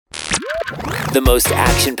The most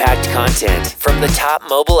action-packed content from the top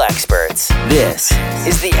mobile experts. This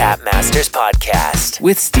is the App Masters Podcast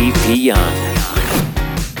with Steve P. Young.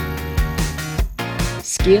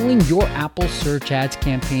 Scaling your Apple search ads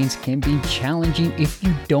campaigns can be challenging if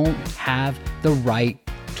you don't have the right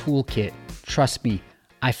toolkit. Trust me,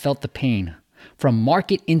 I felt the pain. From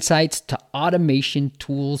market insights to automation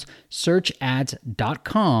tools,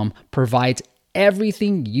 searchads.com provides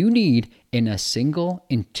everything you need in a single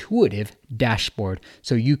intuitive dashboard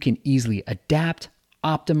so you can easily adapt,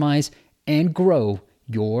 optimize, and grow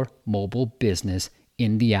your mobile business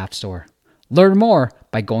in the App Store. Learn more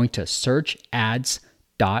by going to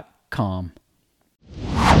searchads.com.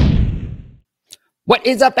 What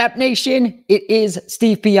is up, App Nation? It is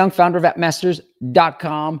Steve P. Young, founder of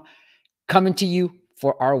appmasters.com, coming to you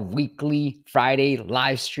for our weekly Friday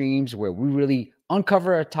live streams where we really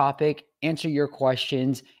uncover a topic, answer your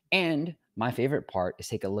questions, and my favorite part is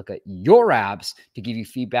take a look at your apps to give you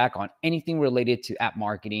feedback on anything related to app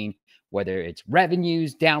marketing, whether it's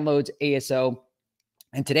revenues, downloads, ASO.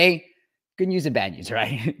 And today, good news and bad news,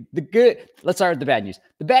 right? Let's start with the bad news.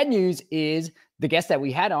 The bad news is the guest that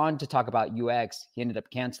we had on to talk about UX, he ended up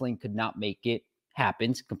canceling, could not make it.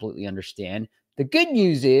 Happens, completely understand. The good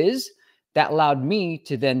news is that allowed me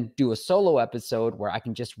to then do a solo episode where I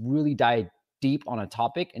can just really dive deep on a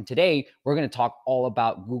topic. And today we're going to talk all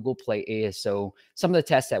about Google Play ASO, some of the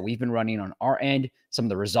tests that we've been running on our end, some of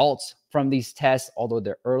the results from these tests. Although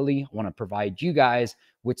they're early, I want to provide you guys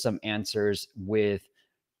with some answers with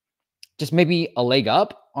just maybe a leg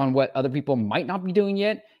up on what other people might not be doing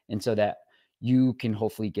yet. And so that you can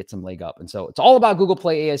hopefully get some leg up. And so it's all about Google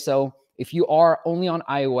Play ASO. If you are only on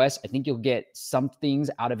iOS, I think you'll get some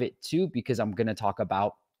things out of it too, because I'm going to talk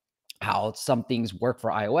about how some things work for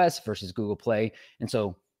iOS versus Google Play. And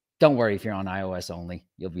so don't worry if you're on iOS only,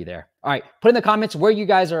 you'll be there. All right, put in the comments where you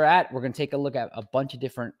guys are at. We're going to take a look at a bunch of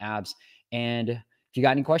different apps. And if you got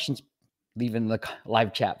any questions, leave in the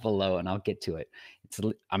live chat below and I'll get to it.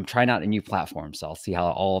 I'm trying out a new platform, so I'll see how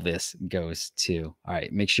all this goes too. All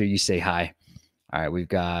right, make sure you say hi. All right, we've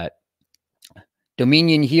got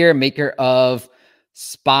Dominion here, maker of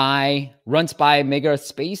Run Spy Mega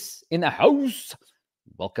Space in the house.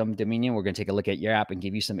 Welcome, Dominion. We're going to take a look at your app and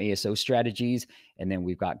give you some ASO strategies. And then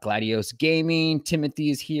we've got Gladios Gaming.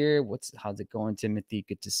 Timothy is here. How's it going, Timothy?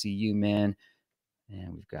 Good to see you, man.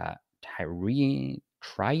 And we've got Tryan.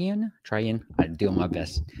 I'm doing my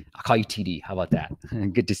best. I'll call you TD. How about that?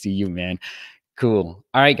 Good to see you, man. Cool.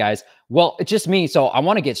 All right, guys. Well, it's just me. So I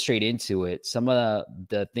want to get straight into it. Some of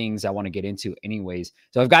the things I want to get into anyways.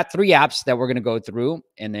 So I've got 3 apps that we're going to go through,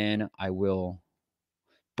 and then I will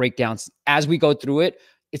break down as we go through it.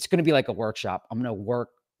 It's going to be like a workshop. I'm going to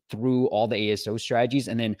work through all the ASO strategies,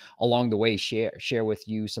 and then along the way, share with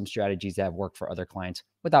you some strategies that have worked for other clients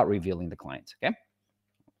without revealing the clients. Okay.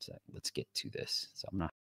 So let's get to this. So I'm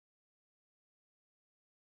not.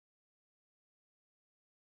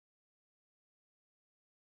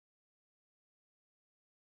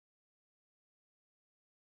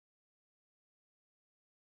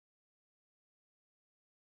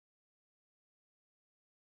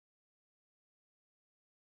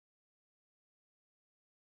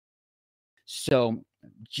 So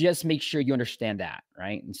just make sure you understand that,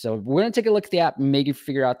 right? And so we're going to take a look at the app and maybe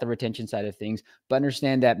figure out the retention side of things, but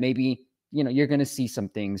understand that maybe, you're going to see some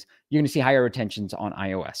things. You're going to see higher retentions on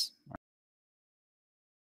iOS.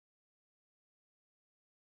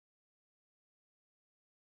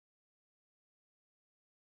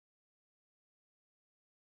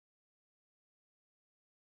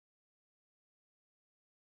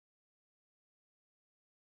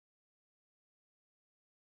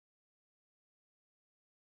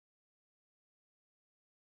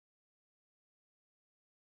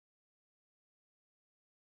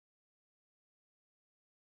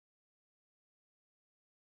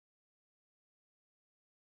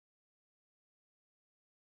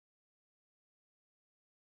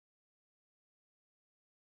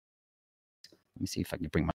 Let me see if I can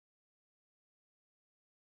bring my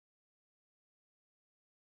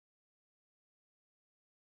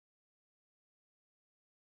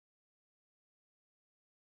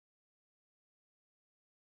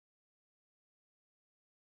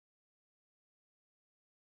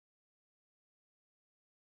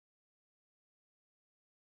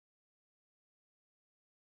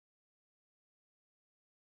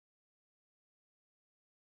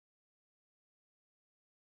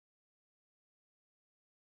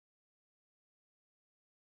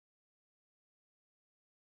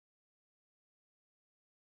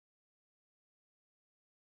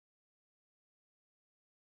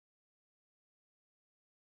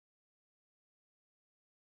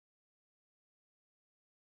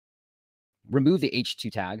remove the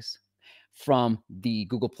H2 tags from the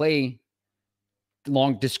Google Play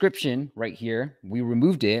long description right here. We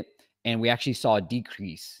removed it and we actually saw a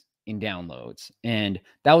decrease in downloads. And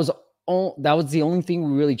that was the only thing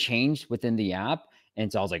we really changed within the app.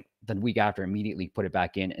 And so I was like, the week after, immediately put it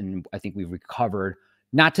back in. And I think we recovered,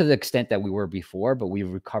 not to the extent that we were before, but we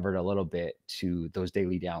recovered a little bit to those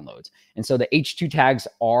daily downloads. And so the H2 tags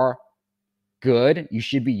are good. You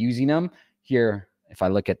should be using them here. If I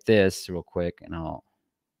look at this real quick and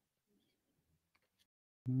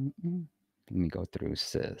let me go through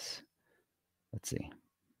this. Let's see.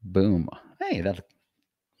 Boom. Hey,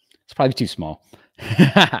 it's probably too small.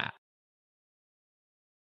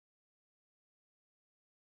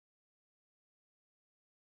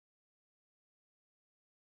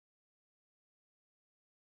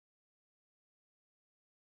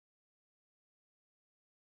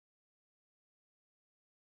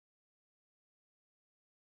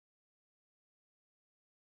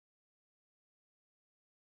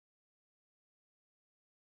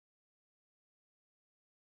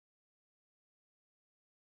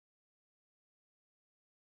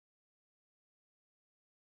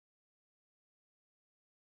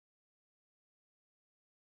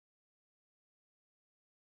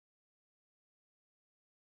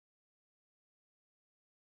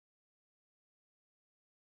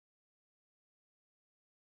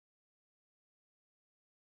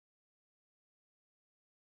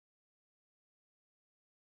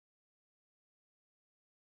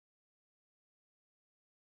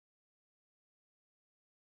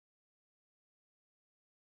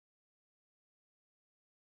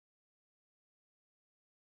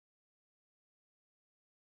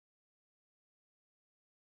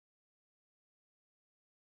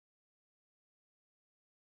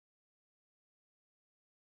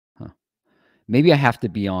 Maybe I have to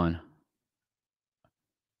be on.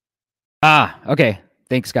 Okay.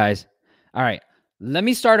 Thanks, guys. All right. Let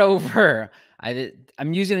me start over.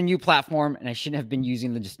 I'm using a new platform and I shouldn't have been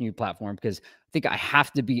using this new platform because I think I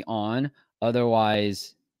have to be on.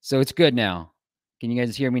 Otherwise, so it's good now. Can you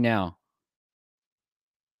guys hear me now?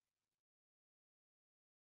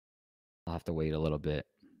 I'll have to wait a little bit.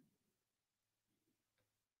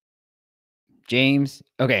 James.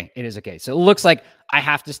 Okay. It is okay. So it looks like I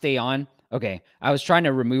have to stay on. Okay. I was trying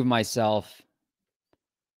to remove myself.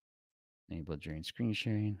 Enable during screen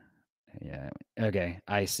sharing. Yeah. Okay.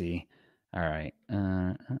 I see. All right.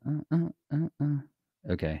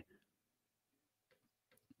 Okay.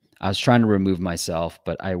 I was trying to remove myself,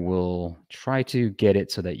 but I will try to get it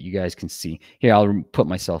so that you guys can see. Here, I'll put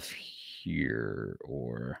myself here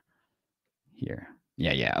or here.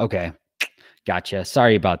 Yeah. Okay. Gotcha.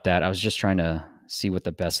 Sorry about that. I was just trying to see what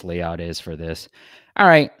the best layout is for this. All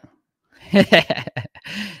right.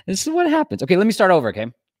 This is what happens. Okay, let me start over, okay?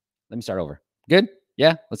 Let me start over. Good?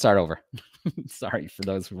 Yeah, let's start over. Sorry for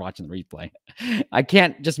those who are watching the replay. I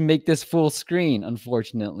can't just make this full screen,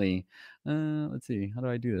 unfortunately. Let's see. How do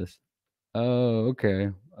I do this? Oh,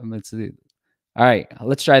 okay. Let's see. All right,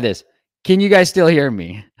 let's try this. Can you guys still hear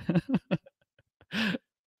me?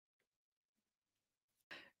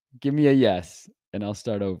 Give me a yes, and I'll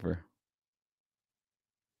start over.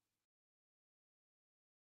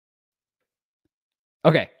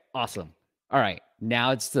 Okay, awesome. All right, now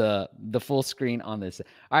it's the full screen on this.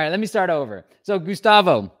 All right, let me start over. So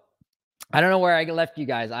Gustavo, I don't know where I left you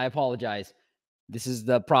guys. I apologize. This is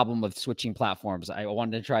the problem of switching platforms. I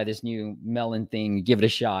wanted to try this new Melon thing, give it a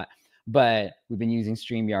shot, but we've been using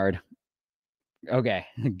StreamYard. Okay,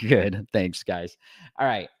 good. Thanks, guys. All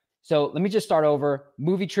right, so let me just start over.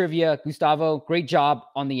 Movie trivia, Gustavo, great job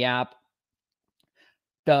on the app.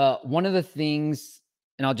 One of the things,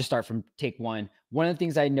 and I'll just start from take one. One of the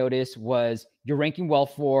things I noticed was you're ranking well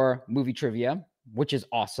for movie trivia, which is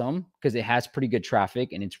awesome because it has pretty good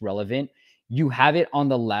traffic and it's relevant. You have it on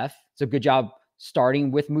the left. So good job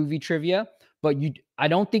starting with movie trivia, but I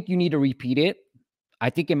don't think you need to repeat it. I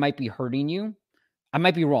think it might be hurting you. I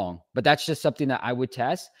might be wrong, but that's just something that I would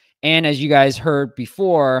test. And as you guys heard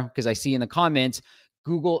before, because I see in the comments,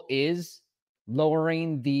 Google is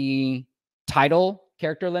lowering the title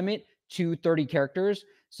character limit to 30 characters.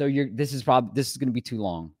 So this is going to be too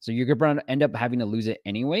long. So you're going to end up having to lose it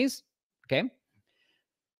anyways. Okay.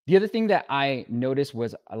 The other thing that I noticed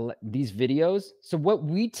was these videos. So what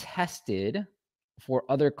we tested for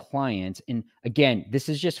other clients, and again, this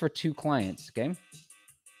is just for 2 clients. Okay.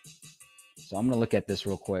 So I'm going to look at this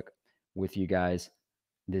real quick with you guys,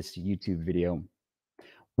 this YouTube video.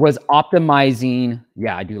 Was optimizing,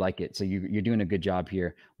 yeah, I do like it. So you're doing a good job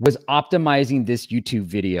here. Was optimizing this YouTube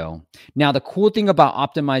video. Now, the cool thing about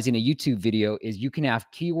optimizing a YouTube video is you can have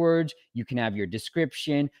keywords, you can have your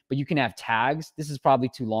description, but you can have tags. This is probably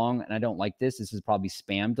too long, and I don't like this. This is probably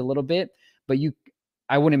spammed a little bit, but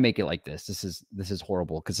I wouldn't make it like this. This is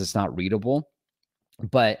horrible because it's not readable.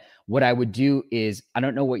 But what I would do is, I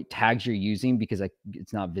don't know what tags you're using because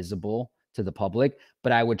it's not visible to the public,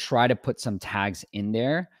 but I would try to put some tags in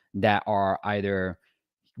there that are either,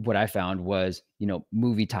 what I found was,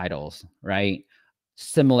 movie titles, right?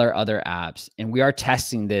 Similar other apps. And we are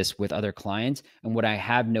testing this with other clients. And what I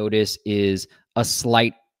have noticed is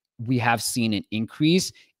we have seen an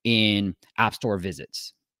increase in App Store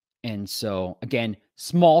visits. And so again,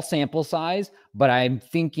 small sample size, but I'm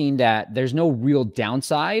thinking that there's no real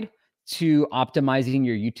downside to optimizing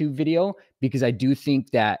your YouTube video because I do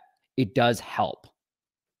think that it does help.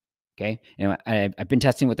 Okay. And I've been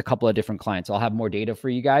testing with a couple of different clients. So I'll have more data for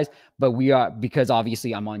you guys, but because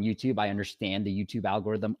obviously I'm on YouTube, I understand the YouTube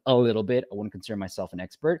algorithm a little bit. I wouldn't consider myself an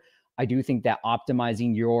expert. I do think that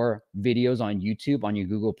optimizing your videos on YouTube, on your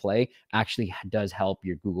Google Play, actually does help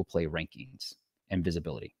your Google Play rankings and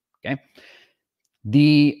visibility. Okay.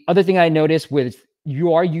 The other thing I noticed with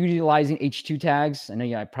you are utilizing H2 tags. I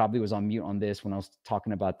know I probably was on mute on this when I was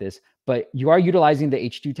talking about this, but you are utilizing the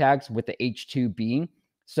H2 tags with the H2 being.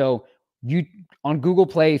 So on Google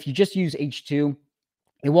Play, if you just use H2,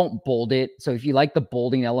 it won't bold it. So if you like the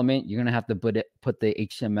bolding element, you're going to have to put the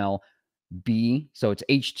HTML B. So it's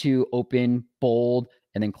H2 open, bold,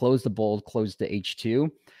 and then close the bold, close the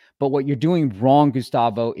H2. But what you're doing wrong,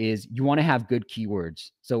 Gustavo, is you want to have good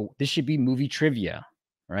keywords. So this should be movie trivia,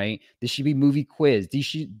 right? This should be movie quiz.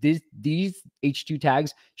 These H2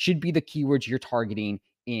 tags should be the keywords you're targeting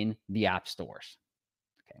in the app stores.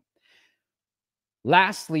 Okay.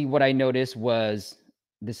 Lastly, what I noticed was,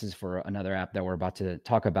 this is for another app that we're about to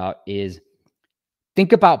talk about, is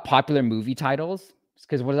think about popular movie titles.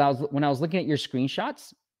 Because when I was looking at your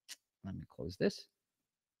screenshots, let me close this.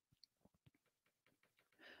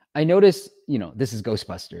 I noticed, this is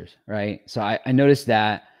Ghostbusters, right? So I noticed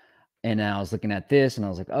that, and then I was looking at this and I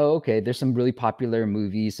was like, oh, okay, there's some really popular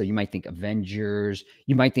movies. So you might think Avengers,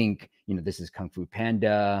 you might think, this is Kung Fu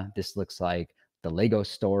Panda. This looks like the Lego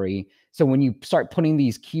Story. So when you start putting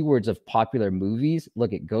these keywords of popular movies,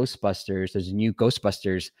 look at Ghostbusters. There's a new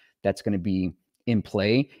Ghostbusters that's going to be in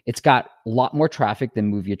play. It's got a lot more traffic than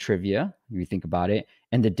Movie Trivia, if you think about it.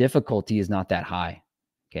 And the difficulty is not that high.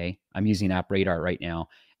 Okay. I'm using App Radar right now.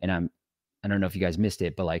 And I don't know if you guys missed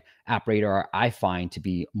it, but like App Radar, I find to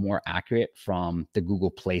be more accurate from the Google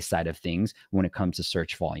Play side of things when it comes to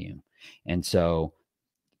search volume. And so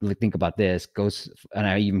think about this, and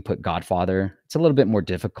I even put Godfather. It's a little bit more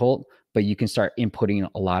difficult, but you can start inputting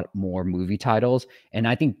a lot more movie titles. And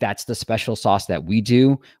I think that's the special sauce that we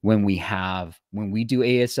do when we do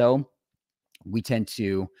ASO. We tend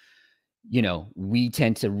to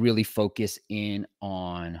really focus in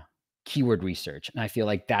on keyword research. And I feel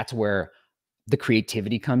like that's where the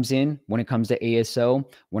creativity comes in when it comes to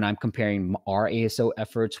ASO, when I'm comparing our ASO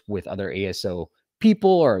efforts with other ASO people,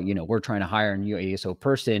 or, we're trying to hire a new ASO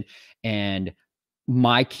person, and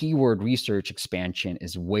my keyword research expansion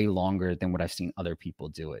is way longer than what I've seen other people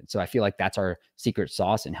do it. So I feel like that's our secret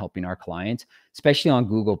sauce in helping our clients, especially on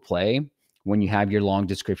Google Play, when you have your long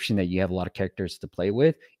description that you have a lot of characters to play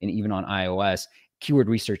with. And even on iOS, keyword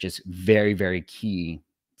research is very, very key,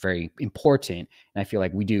 very important. And I feel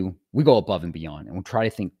like we go above and beyond, and we'll try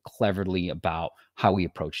to think cleverly about how we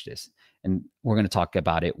approach this. And we're going to talk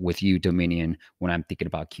about it with you, Dominion, when I'm thinking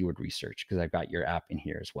about keyword research, because I've got your app in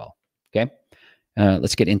here as well. Okay.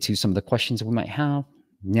 Let's get into some of the questions that we might have.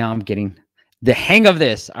 Now I'm getting the hang of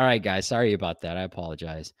this. All right, guys. Sorry about that. I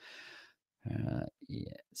apologize.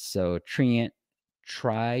 Yeah. So Trian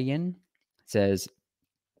says,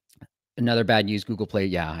 another bad news, Google Play.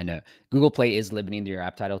 Yeah, I know. Google Play is limiting your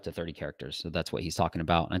app title to 30 characters. So that's what he's talking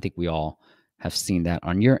about. And I think we all have seen that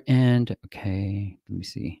on your end. Okay, let me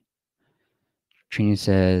see. Trini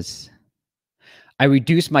says, I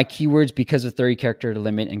reduced my keywords because of 30 character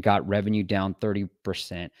limit and got revenue down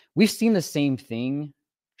 30%. We've seen the same thing,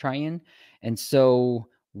 Trian. And so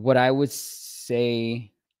what I would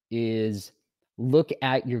say is look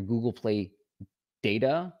at your Google Play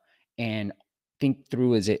data and think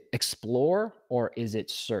through, is it explore or is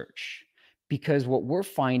it search? Because what we're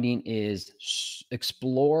finding is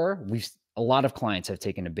explore. A lot of clients have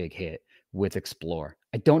taken a big hit with explore.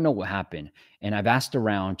 I don't know what happened. And I've asked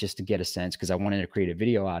around just to get a sense, because I wanted to create a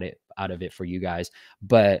video out of it for you guys.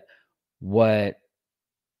 But what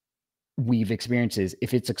we've experienced is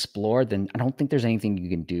if it's explore, then I don't think there's anything you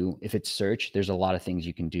can do. If it's search, there's a lot of things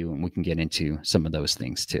you can do, and we can get into some of those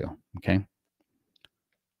things too. Okay.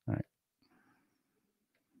 All right.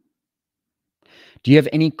 Do you have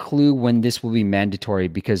any clue when this will be mandatory?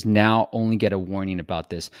 Because now only get a warning about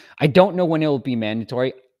this. I don't know when it will be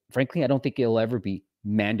mandatory. Frankly, I don't think it'll ever be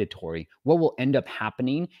mandatory. What will end up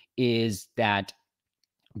happening is that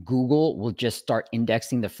Google will just start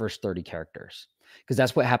indexing the first 30 characters, because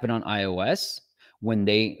that's what happened on iOS when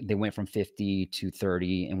they went from 50 to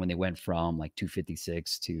 30, and when they went from like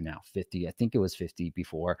 256 to now 50. I think it was 50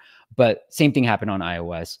 before, but same thing happened on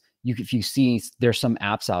iOS. If you see, there's some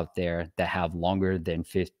apps out there that have longer than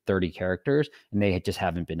 30 characters, and they just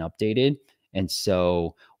haven't been updated. And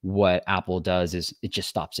so what Apple does is it just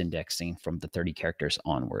stops indexing from the 30 characters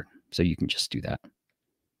onward. So you can just do that.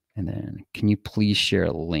 And then, can you please share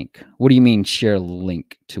a link? What do you mean share a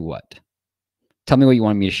link to what? Tell me what you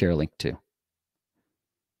want me to share a link to.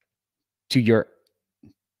 To your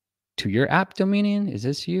app, Dominion? Is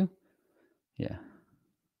this you? Yeah.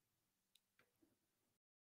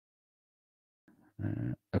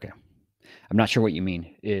 Okay. I'm not sure what you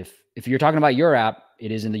mean. If you're talking about your app,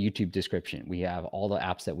 it is in the YouTube description. We have all the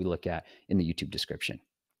apps that we look at in the YouTube description.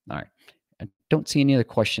 All right. I don't see any other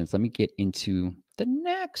questions. Let me get into the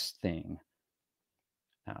next thing.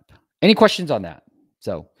 App. Any questions on that?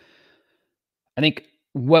 So I think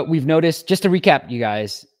what we've noticed, just to recap, you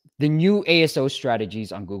guys, the new ASO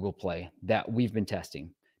strategies on Google Play that we've been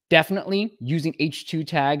testing, definitely using H2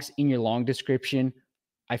 tags in your long description.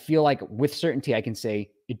 I feel like with certainty, I can say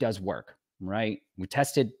it does work, right? We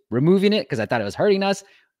tested removing it because I thought it was hurting us.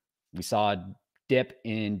 We saw a dip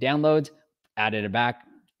in downloads, added it back,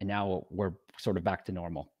 and now we're sort of back to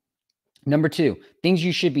normal. Number two, things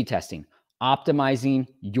you should be testing. Optimizing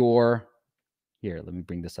your, here, let me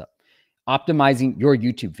bring this up. Optimizing your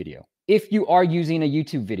YouTube video. If you are using a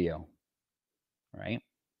YouTube video, right?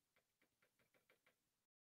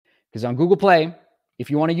 Because on Google Play, if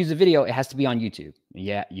you want to use a video, it has to be on YouTube.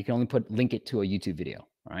 Yeah, you can only link it to a YouTube video,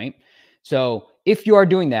 all right? So if you are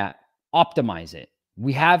doing that, optimize it.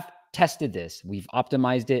 We have tested this. We've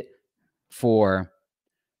optimized it for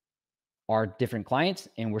our different clients,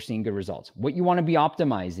 and we're seeing good results. What you want to be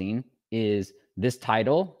optimizing is this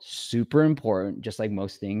title, super important, just like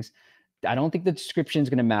most things. I don't think the description is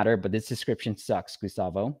going to matter, but this description sucks,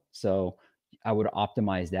 Gustavo. So I would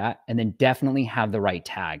optimize that, and then definitely have the right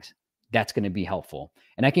tags. That's going to be helpful.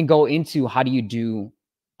 And I can go into how do you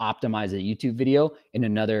optimize a YouTube video in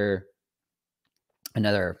another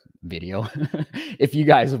video if you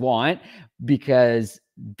guys want, because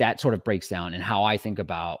that sort of breaks down and how I think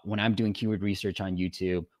about when I'm doing keyword research on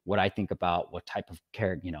YouTube, what I think about what type of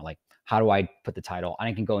character, like how do I put the title?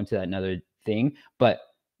 I can go into that another thing, but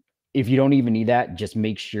if you don't even need that, just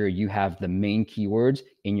make sure you have the main keywords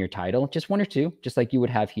in your title, just one or two, just like you would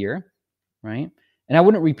have here, right? And I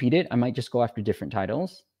wouldn't repeat it. I might just go after different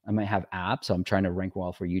titles. I might have apps, so I'm trying to rank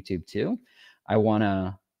well for YouTube too.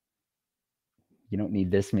 You don't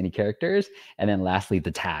need this many characters. And then lastly,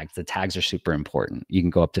 the tags. The tags are super important. You can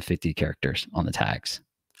go up to 50 characters on the tags.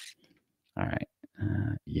 All right.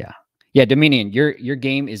 Yeah. Dominion, your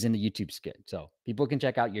game is in the YouTube skit. So people can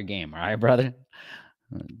check out your game. All right, brother?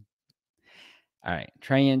 All right.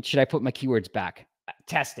 Trayan, should I put my keywords back?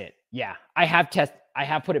 Test it. Yeah. I have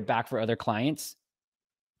put it back for other clients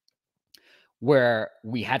where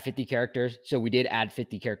we had 50 characters. So we did add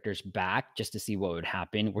 50 characters back just to see what would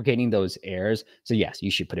happen. We're getting those errors. So yes,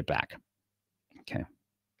 you should put it back. Okay.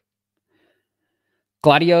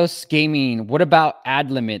 Gladios Gaming, what about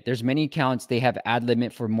ad limit? There's many accounts, they have ad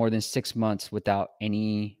limit for more than 6 months without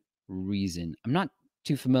any reason. I'm not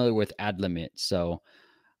too familiar with ad limit, so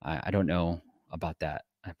I don't know about that.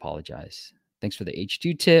 I apologize. Thanks for the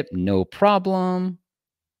H2 tip. No problem.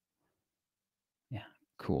 Yeah,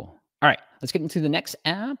 cool. All right, let's get into the next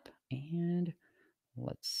app, and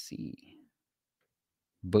let's see.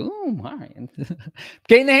 Boom. All right.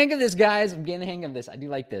 Getting the hang of this, guys. I'm getting the hang of this. I do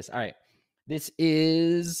like this. All right. This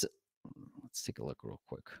is, let's take a look real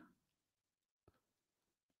quick.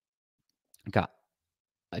 I got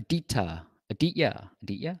Adita.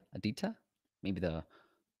 Maybe the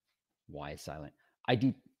Y is silent.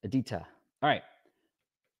 Adita. All right.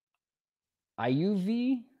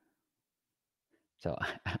 IUV. So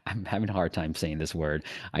I'm having a hard time saying this word.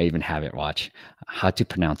 I even have it. Watch how to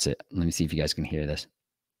pronounce it. Let me see if you guys can hear this.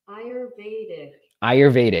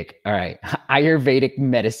 Ayurvedic. All right. Ayurvedic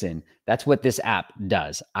medicine. That's what this app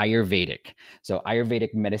does. Ayurvedic. So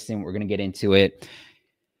Ayurvedic medicine, we're going to get into it.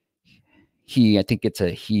 I think it's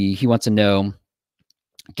he wants to know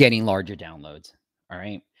getting larger downloads. All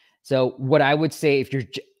right. So what I would say,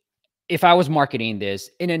 if I was marketing this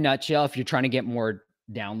in a nutshell, if you're trying to get more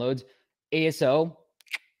downloads, ASO,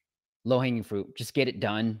 low hanging fruit, just get it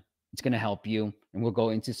done. It's going to help you. And we'll go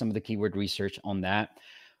into some of the keyword research on that.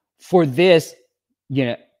 For this,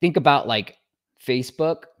 think about like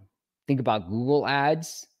Facebook, think about Google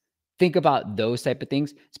ads, think about those type of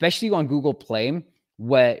things, especially on Google Play.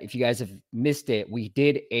 If you guys have missed it, we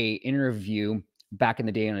did a interview back in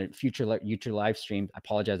the day on a future YouTube live stream. I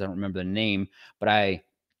apologize, I don't remember the name, but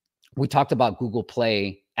we talked about Google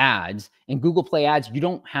Play ads. And Google Play ads, you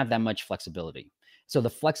don't have that much flexibility. So the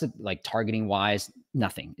like targeting wise,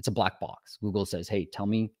 nothing. It's a black box. Google says, hey, tell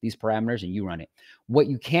me these parameters and you run it. What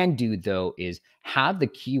you can do though is have the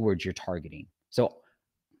keywords you're targeting. So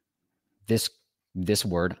this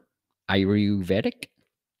word, Ayurvedic.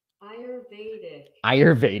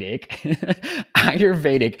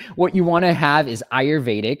 What you want to have is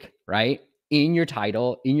Ayurvedic, right? In your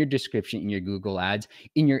title, in your description, in your Google ads,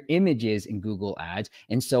 in your images in Google ads.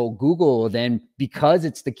 And so Google then, because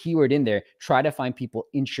it's the keyword in there, try to find people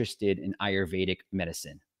interested in Ayurvedic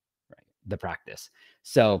medicine, right? The practice.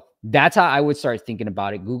 So that's how I would start thinking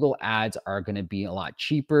about it. Google ads are going to be a lot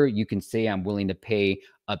cheaper. You can say I'm willing to pay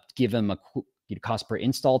up, give them a cost per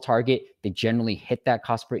install target. They generally hit that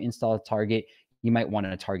cost per install target. You might want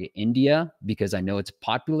to target India because I know it's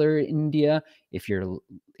popular in India. If you're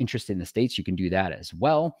interested in the States, you can do that as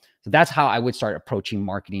well. So that's how I would start approaching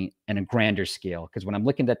marketing on a grander scale. Because when I'm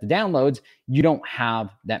looking at the downloads, you don't have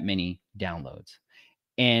that many downloads.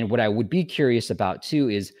 And what I would be curious about too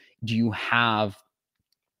is, do you have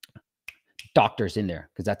doctors in there?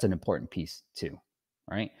 Because that's an important piece too.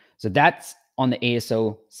 All right. So that's on the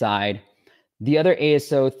ASO side. The other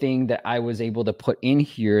ASO thing that I was able to put in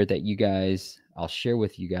here that I'll share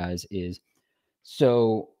with you guys is,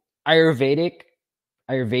 so Ayurveda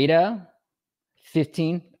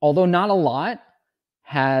 15, although not a lot,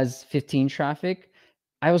 has 15 traffic.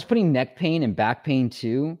 I was putting neck pain and back pain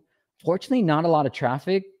too. Fortunately, not a lot of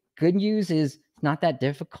traffic. Good news is it's not that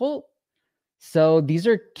difficult. So these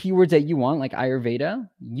are keywords that you want, like Ayurveda.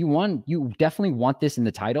 You definitely want this in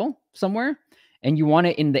the title somewhere, and you want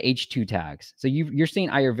it in the H2 tags. So you're saying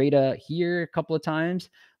Ayurveda here a couple of times,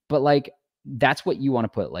 but like that's what you want to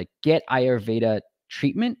put, like get Ayurveda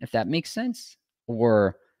treatment, if that makes sense,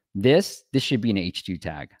 or this should be an H2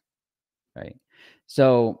 tag, right?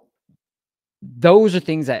 So those are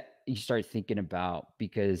things that you start thinking about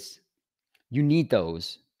because you need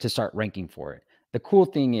those to start ranking for it. The cool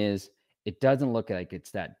thing is it doesn't look like it's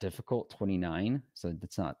that difficult, 29. So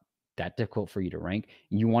it's not that difficult for you to rank.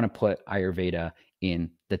 You want to put Ayurveda in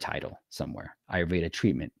the title somewhere, Ayurveda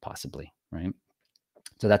treatment possibly, right?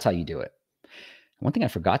 So that's how you do it. One thing I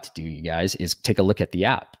forgot to do, you guys, is take a look at the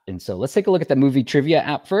app. And so let's take a look at the movie trivia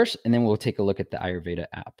app first, and then we'll take a look at the Ayurveda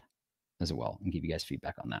app as well and give you guys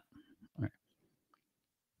feedback on that. All right.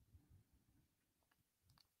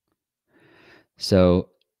 So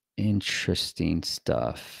interesting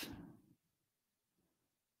stuff.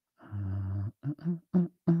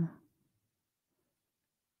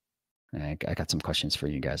 I got some questions for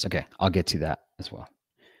you guys. Okay, I'll get to that as well.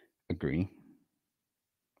 Agree.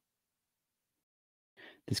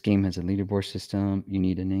 This game has a leaderboard system. You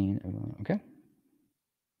need a name. Okay.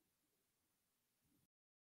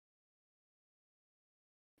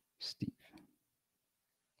 Steve.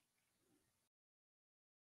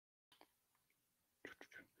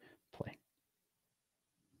 Play.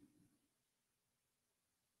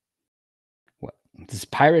 What? This is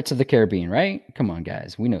Pirates of the Caribbean, right? Come on,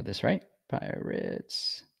 guys. We know this, right?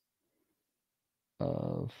 Pirates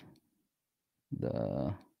of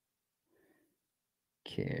the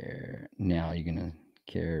Now you're gonna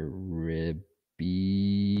Caribbean.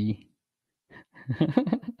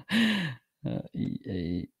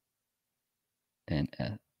 EANS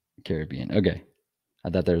Caribbean. Okay, I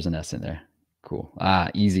thought there was an S in there. Cool.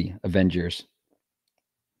 Easy. Avengers.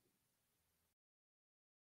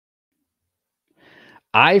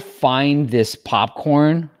 I find this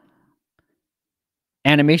popcorn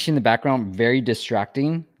animation in the background very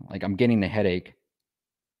distracting. Like I'm getting a headache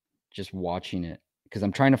just watching it because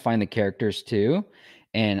I'm trying to find the characters too.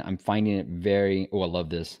 And I'm finding it I love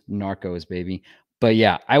this. Narcos, baby. But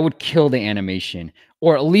yeah, I would kill the animation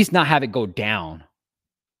or at least not have it go down.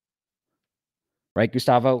 Right,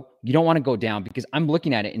 Gustavo? You don't want to go down because I'm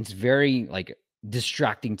looking at it and it's very like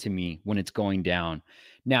distracting to me when it's going down.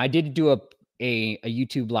 Now, I did do a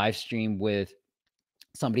YouTube live stream with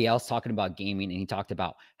somebody else talking about gaming, and he talked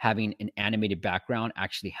about having an animated background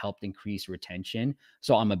actually helped increase retention.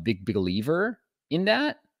 So I'm a big believer in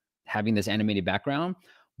that, having this animated background.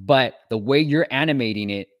 But the way you're animating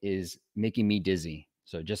it is making me dizzy.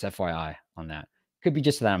 So just FYI on that. Could be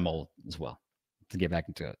just that I'm old as well, to get back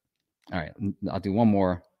into it. All right, I'll do one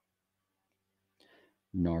more.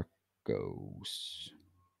 Narcos.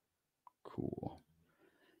 Cool.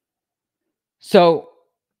 So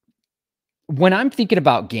when I'm thinking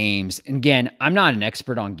about games, and again, I'm not an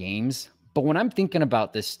expert on games, but when I'm thinking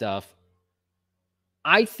about this stuff,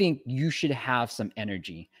 I think you should have some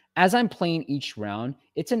energy. As I'm playing each round,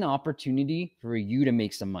 it's an opportunity for you to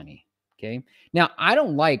make some money. Okay. Now, I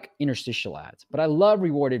don't like interstitial ads, but I love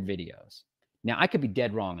rewarded videos. Now, I could be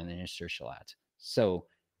dead wrong on the interstitial ads. So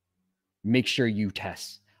make sure you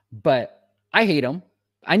test. But I hate them.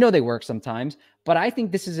 I know they work sometimes, but I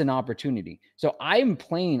think this is an opportunity. So I'm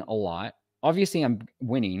playing a lot. Obviously, I'm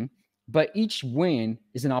winning, but each win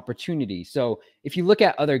is an opportunity. So if you look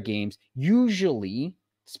at other games, usually,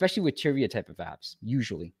 especially with trivia type of apps,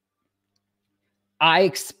 usually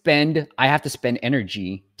I have to spend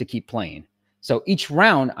energy to keep playing. So each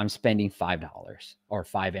round I'm spending $5 or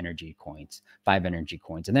 5 energy coins,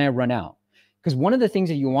 and then I run out. Because one of the things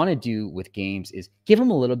that you want to do with games is give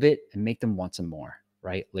them a little bit and make them want some more,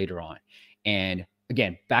 right? Later on. And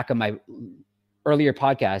again, back on my earlier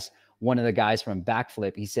podcast, one of the guys from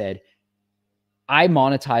Backflip, he said, I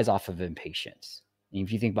monetize off of impatience. And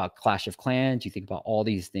if you think about Clash of Clans, you think about all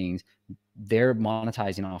these things, they're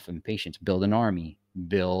monetizing off of impatience. Build an army,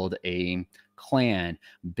 build a clan,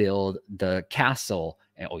 build the castle.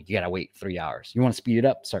 And, oh, you got to wait 3 hours. You want to speed it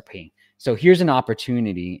up, start paying. So here's an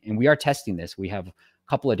opportunity. And we are testing this. We have a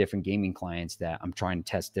couple of different gaming clients that I'm trying to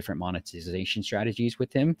test different monetization strategies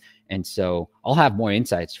with him. And so I'll have more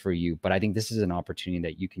insights for you, but I think this is an opportunity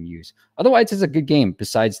that you can use. Otherwise, it's a good game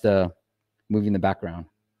besides the moving the background.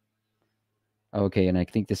 Okay, and I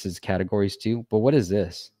think this is categories too. But what is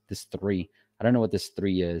this? This 3. I don't know what this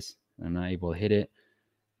 3 is. I'm not able to hit it.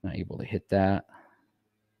 Not able to hit that.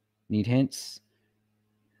 Need hints?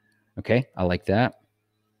 Okay, I like that.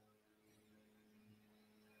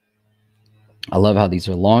 I love how these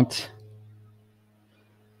are locked.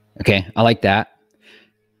 Okay, I like that.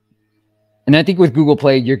 And I think with Google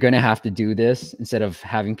Play, you're going to have to do this instead of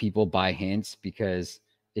having people buy hints, because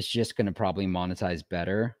it's just going to probably monetize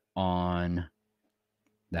better on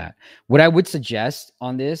that. What I would suggest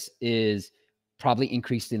on this is probably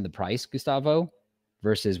increasing the price, Gustavo,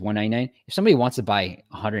 versus $199. If somebody wants to buy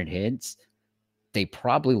 100 hits, they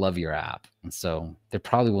probably love your app. And so they're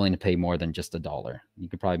probably willing to pay more than just $1. You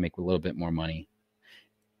could probably make a little bit more money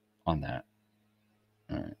on that.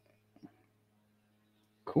 All right.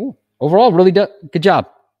 Cool. Overall, really good job.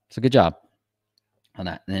 It's a good job on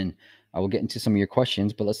that. And then I will get into some of your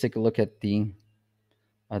questions, but let's take a look at the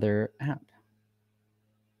other app.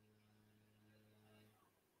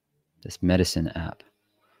 This medicine app.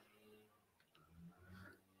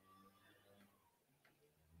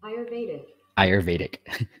 Ayurvedic.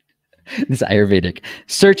 This Ayurvedic.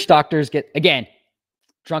 Search doctors get, again,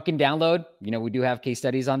 drunken download. You know, we do have case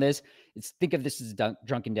studies on this. Think of this as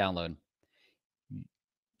drunken download.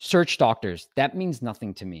 Search doctors. That means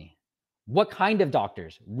nothing to me. What kind of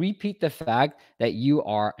doctors? Repeat the fact that you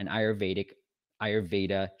are an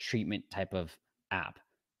Ayurveda treatment type of app.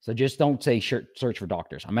 So just don't say search for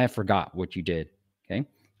doctors. I might have forgot what you did. Okay.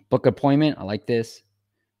 Book appointment. I like this.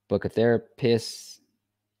 Book a therapist.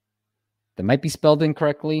 That might be spelled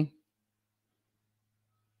incorrectly.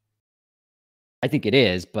 I think it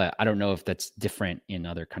is, but I don't know if that's different in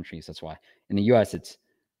other countries. That's why in the US, it's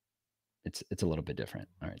a little bit different.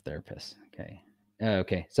 All right. Therapist. Okay.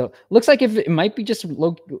 Okay. So looks like if it might be just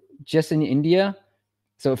in India.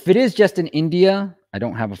 So if it is just in India, I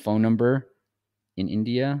don't have a phone number in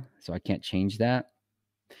India, so I can't change that.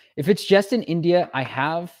 If it's just in India, I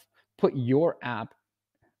have put your app.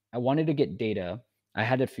 I wanted to get data. I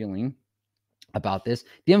had a feeling about this.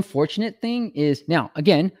 The unfortunate thing is, now,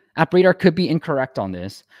 again, AppRadar could be incorrect on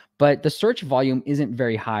this, but the search volume isn't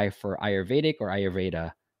very high for Ayurvedic or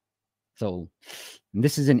Ayurveda. So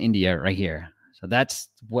this is in India right here. So that's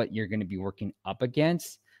what you're going to be working up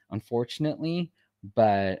against, unfortunately.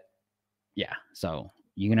 But yeah, so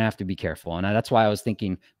you're going to have to be careful. And that's why I was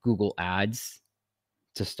thinking Google Ads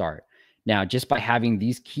to start. Now, just by having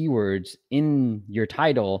these keywords in your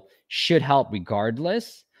title should help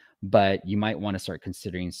regardless, but you might want to start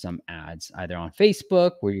considering some ads either on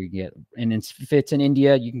Facebook where you get, and if it's in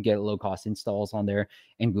India, you can get low cost installs on there,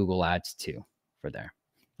 and Google Ads too for there.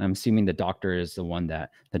 I'm assuming the doctor is the one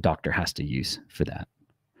that the doctor has to use for that.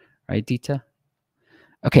 Right, Dita?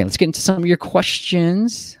 Okay, let's get into some of your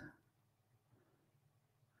questions.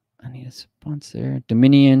 I need a sponsor.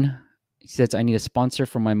 Dominion, he says, I need a sponsor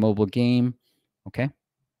for my mobile game. Okay,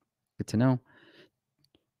 good to know.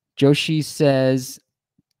 Joshi says,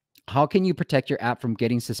 How can you protect your app from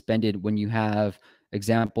getting suspended when you have,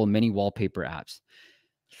 example, many wallpaper apps?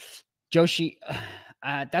 Joshi,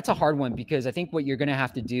 that's a hard one because I think what you're going to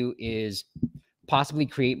have to do is possibly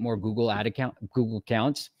create more Google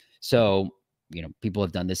accounts. So, people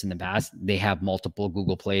have done this in the past. They have multiple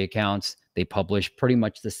Google Play accounts. They publish pretty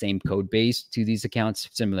much the same code base to these accounts,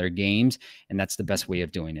 similar games. And that's the best way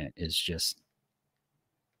of doing it, is just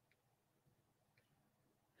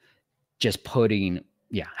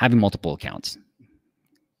having multiple accounts.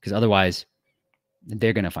 Because otherwise,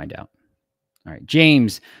 they're going to find out. All right,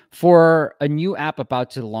 James, for a new app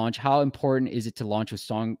about to launch, how important is it to launch with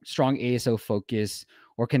strong ASO focus,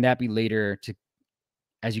 or can that be later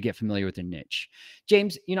as you get familiar with the niche?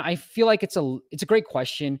 James, I feel like it's a great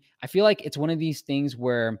question. I feel like it's one of these things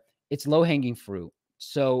where it's low hanging fruit.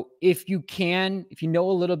 So if you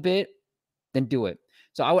know a little bit, then do it.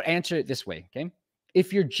 So I would answer it this way. Okay.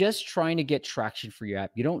 If you're just trying to get traction for your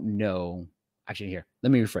app, you don't know, actually here,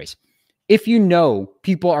 let me rephrase. If you know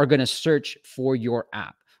people are going to search for your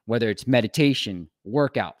app, whether it's meditation,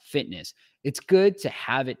 workout, fitness, it's good to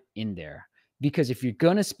have it in there. Because if you're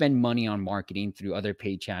going to spend money on marketing through other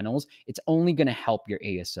paid channels, it's only going to help your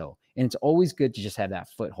ASO. And it's always good to just have that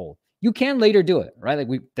foothold. You can later do it, right?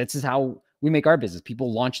 Like this is how we make our business.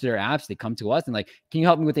 People launch their apps, they come to us and like, can you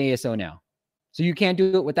help me with ASO now? So you can't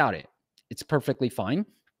do it without it. It's perfectly fine.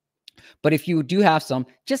 But if you do have some,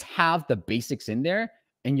 just have the basics in there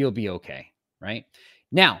and you'll be okay, right?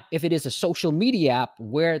 Now, if it is a social media app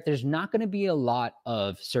where there's not going to be a lot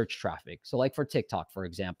of search traffic. So like for TikTok, for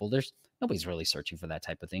example, nobody's really searching for that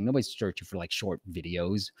type of thing. Nobody's searching for like short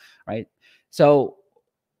videos, right? So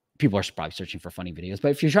people are probably searching for funny videos.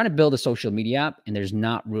 But if you're trying to build a social media app and there's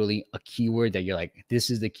not really a keyword that you're like, this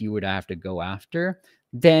is the keyword I have to go after,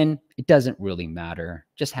 then it doesn't really matter.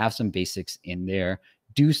 Just have some basics in there,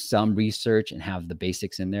 do some research and have the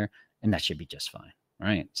basics in there, and that should be just fine,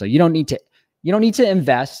 right? So you don't need to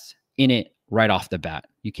invest in it right off the bat.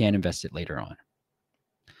 You can invest it later on.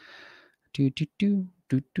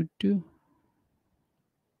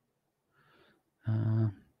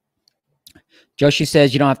 Joshi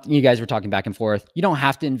says you guys were talking back and forth. You don't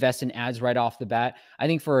have to invest in ads right off the bat. I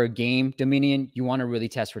think for a game, Dominion, you want to really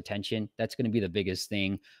test retention. That's going to be the biggest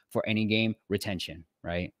thing for any game, retention,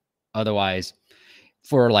 right? Otherwise,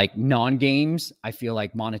 for like non-games, I feel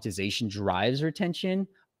like monetization drives retention,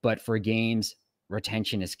 but for games,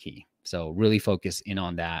 retention is key. So really focus in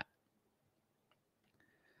on that.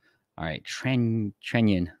 All right,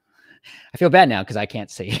 Trenyan. I feel bad now because I can't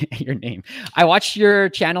say your name. I watched your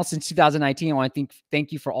channel since 2019. I want to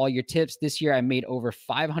thank you for all your tips. This year, I made over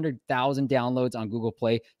 500,000 downloads on Google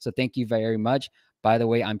Play. So thank you very much. By the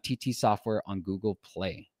way, I'm TT Software on Google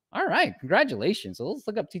Play. All right, congratulations. So let's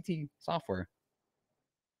look up TT Software.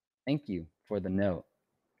 Thank you for the note.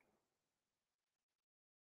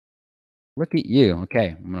 Look at you.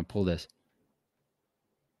 Okay, I'm going to pull this.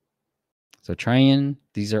 So Tryon,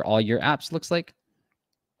 these are all your apps, looks like.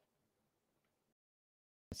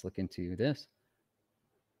 Let's look into this.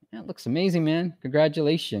 Yeah, it looks amazing, man.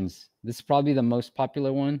 Congratulations. This is probably the most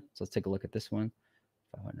popular one. So let's take a look at this one.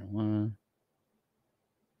 501,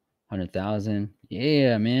 100,000.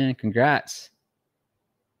 Yeah, man. Congrats.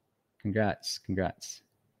 Congrats.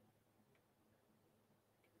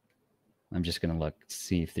 I'm just going to look to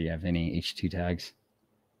see if they have any H2 tags.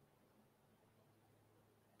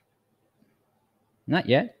 Not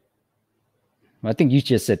yet. Well, I think you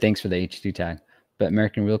just said thanks for the H2 tag. But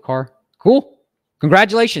American Real Car. Cool.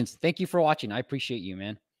 Congratulations. Thank you for watching. I appreciate you,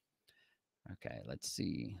 man. Okay, let's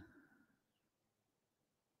see.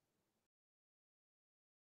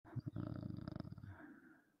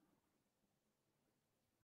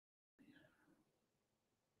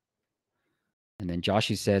 And then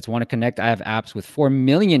Joshy says, want to connect? I have apps with 4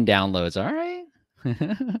 million downloads. All right.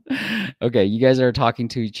 Okay, you guys are talking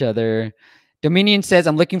to each other. Dominion says,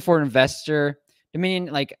 I'm looking for an investor.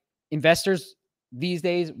 Dominion, like investors these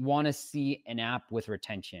days want to see an app with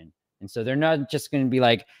retention. And so they're not just going to be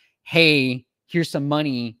like, hey, here's some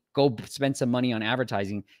money, go spend some money on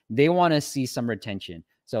advertising. They want to see some retention.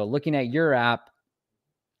 So looking at your app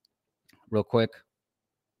real quick,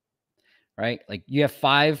 right? Like you have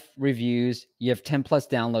 5 reviews, you have 10 plus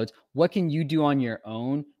downloads. What can you do on your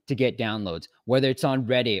own to get downloads? Whether it's on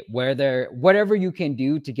Reddit, whatever you can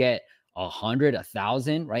do to get 100,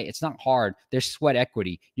 1,000, right? It's not hard. There's sweat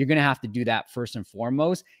equity. You're going to have to do that first and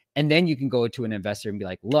foremost. And then you can go to an investor and be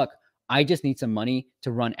like, look, I just need some money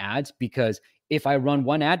to run ads, because if I run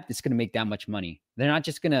one ad, it's going to make that much money. They're not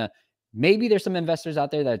just going to, maybe there's some investors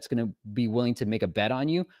out there that's going to be willing to make a bet on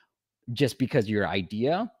you just because of your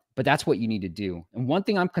idea, but that's what you need to do. And one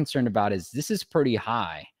thing I'm concerned about is this is pretty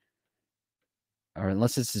high. or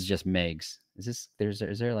unless this is just megs. Is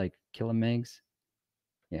there like kilomegs?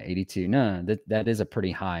 Yeah, 82. No, that is a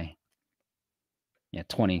pretty high. Yeah,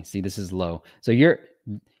 20. See, this is low. So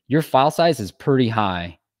your file size is pretty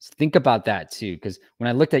high. So think about that too, because when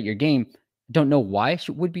I looked at your game, I don't know why it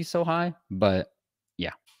would be so high, but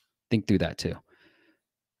yeah, think through that too.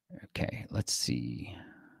 Okay, let's see.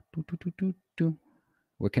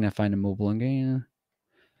 Where can I find a mobile game?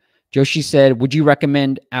 Joshi said, would you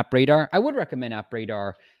recommend App Radar? I would recommend App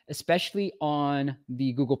Radar, especially on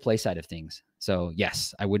the Google Play side of things. So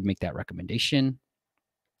yes, I would make that recommendation.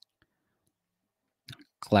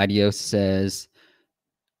 Gladio says,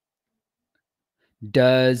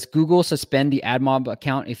 does Google suspend the AdMob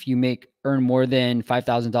account if you earn more than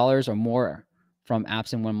 $5,000 or more from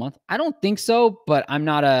apps in 1 month? I don't think so, but I'm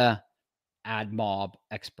not a AdMob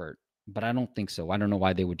expert, but I don't think so. I don't know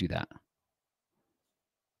why they would do that.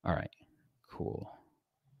 All right, cool.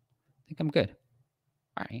 I think I'm good.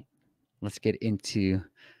 All right, let's get into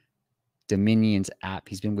Dominion's app.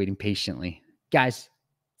 He's been waiting patiently. Guys,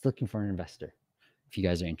 he's looking for an investor if you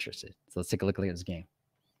guys are interested. So let's take a look at his game.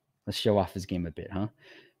 Let's show off his game a bit, huh?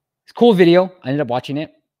 It's a cool video. I ended up watching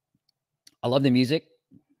it. I love the music.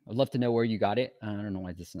 I'd love to know where you got it. I don't know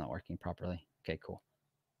why this is not working properly. Okay, cool.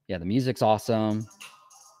 Yeah, the music's awesome.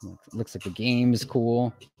 Looks like the game is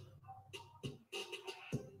cool.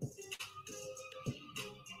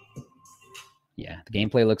 Yeah, the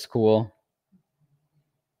gameplay looks cool.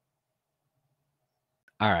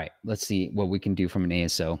 All right, let's see what we can do from an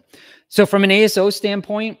ASO. So from an ASO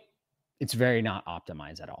standpoint, it's very not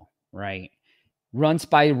optimized at all, right? Runs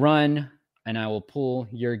by run, and I will pull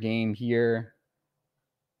your game here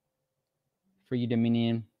for you,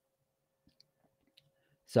 Dominion.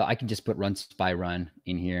 So I can just put run spy run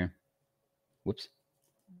in here. Whoops.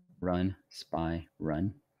 Run spy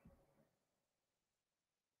run.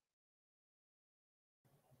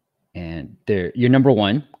 And there, you're number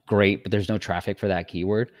one. Great, but there's no traffic for that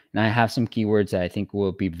keyword. And I have some keywords that I think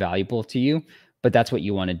will be valuable to you, but that's what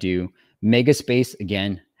you want to do. Mega space,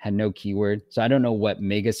 again, had no keyword. So I don't know what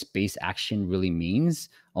mega space action really means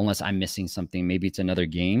unless I'm missing something. Maybe it's another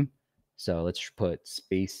game. So let's put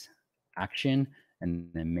space action and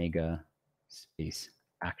then mega space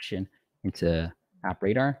action into App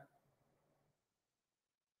Radar.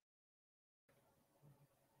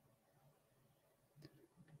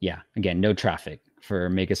 Yeah, again, no traffic for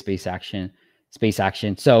mega space action.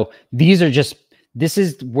 So this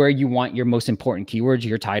is where you want your most important keywords,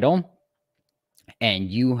 your title, and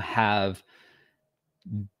you have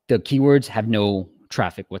the keywords have no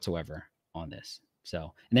traffic whatsoever on this.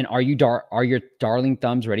 So, and then are your darling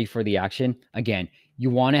thumbs ready for the action? Again, you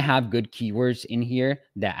want to have good keywords in here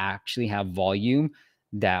that actually have volume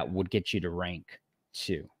that would get you to rank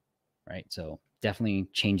too, right? So definitely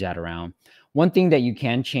change that around. One thing that you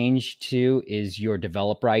can change too is your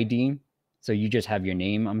developer ID. So you just have your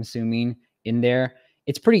name, I'm assuming, in there.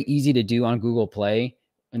 It's pretty easy to do on Google Play,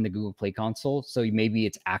 in the Google Play console. So maybe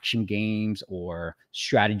it's action games or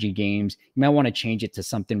strategy games. You might want to change it to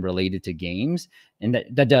something related to games. And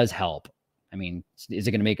that does help. I mean, is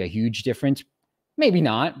it going to make a huge difference? Maybe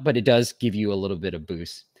not, but it does give you a little bit of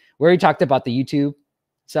boost. We already talked about the YouTube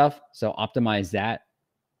stuff. So optimize that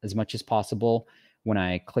as much as possible. When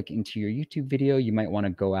I click into your YouTube video, you might want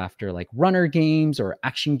to go after like runner games or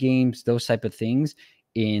action games, those type of things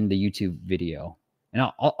in the YouTube video. And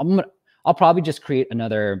I'll probably just create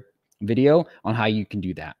another video on how you can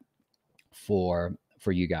do that for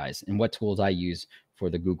you guys and what tools I use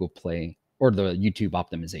for the Google Play or the YouTube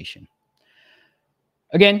optimization.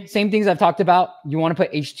 Again, same things I've talked about. You want to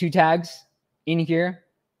put H2 tags in here.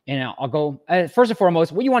 And I'll go, first and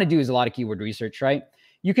foremost, what you want to do is a lot of keyword research, right?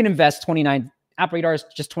 You can invest App Radar is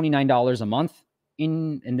just $29 a month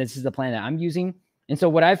and this is the plan that I'm using. And so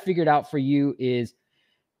what I've figured out for you is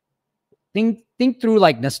think through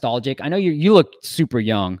like nostalgic. I know you look super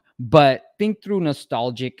young, but think through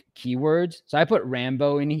nostalgic keywords. So I put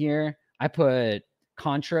Rambo in here. I put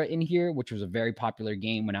Contra in here, which was a very popular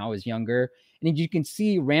game when I was younger. And you can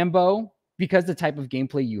see Rambo, because the type of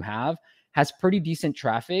gameplay you have, has pretty decent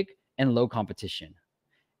traffic and low competition.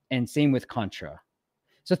 And same with Contra.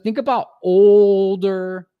 So think about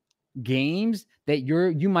older games that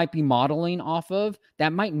you might be modeling off of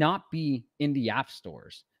that might not be in the app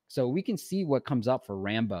stores. So we can see what comes up for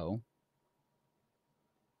Rambo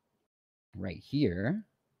right here.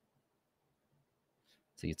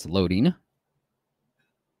 See, it's loading.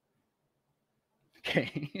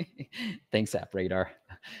 Okay. Thanks, App Radar.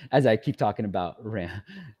 As I keep talking about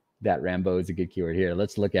that Rambo is a good keyword here.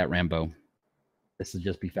 Let's look at Rambo. This will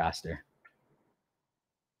just be faster.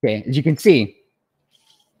 Okay, as you can see,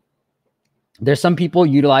 There's some people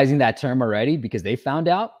utilizing that term already because they found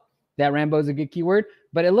out that Rambo is a good keyword,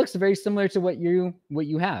 but it looks very similar to what you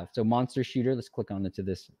have. So monster shooter, let's click on into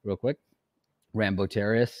this real quick. Rambo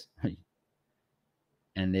terrorist,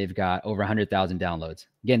 and they've got over 100,000 downloads.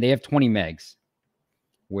 Again, they have 20 megs,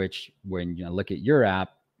 which when you look at your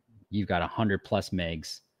app, you've got 100 plus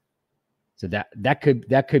megs. So that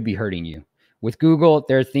could be hurting you. With Google,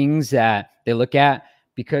 there are things that they look at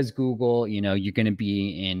because Google, you're going to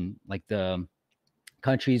be in like the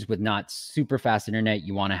countries with not super fast internet.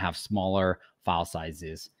 You want to have smaller file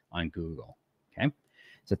sizes on Google. Okay.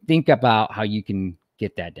 So think about how you can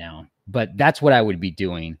get that down, but that's what I would be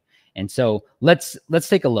doing. And so let's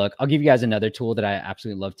take a look. I'll give you guys another tool that I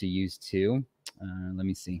absolutely love to use too. Let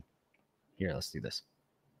me see here. Let's do this.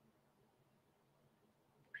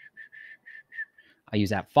 I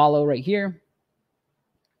use AppFollow right here.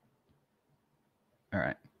 All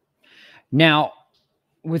right. Now,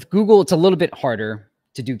 with Google, it's a little bit harder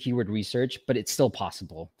to do keyword research, but it's still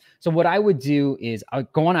possible. So what I would do is I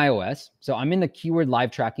would go on iOS. So I'm in the keyword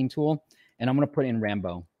live tracking tool, and I'm going to put in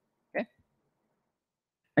Rambo. Okay.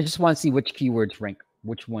 I just want to see which keywords rank,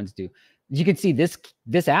 which ones do. You can see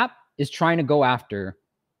this app is trying to go after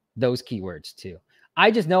those keywords too.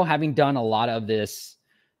 I just know, having done a lot of this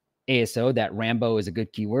ASO, that Rambo is a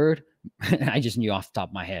good keyword. I just knew off the top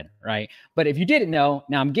of my head, right? But if you didn't know,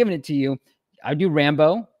 now I'm giving it to you. I do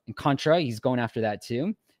Rambo and Contra. He's going after that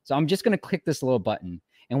too. So I'm just going to click this little button.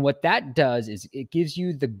 And what that does is it gives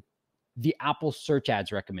you the Apple search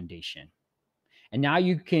ads recommendation. And now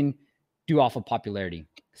you can do off of popularity.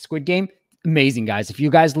 Squid Game, amazing, guys. If you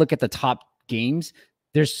guys look at the top games,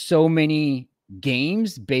 there's so many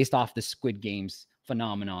games based off the Squid Games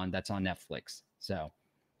phenomenon that's on Netflix. So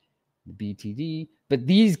the BTD, but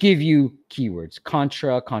these give you keywords: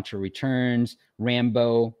 Contra, Contra Returns,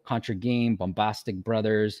 Rambo, Contra Game, Bombastic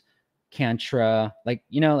Brothers, Contra.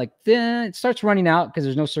 It starts running out because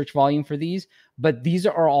there's no search volume for these, but these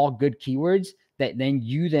are all good keywords that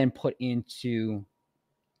you put into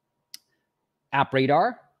App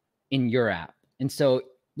Radar in your app. And so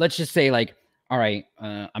let's just say all right,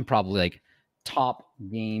 I'm probably top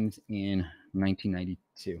games in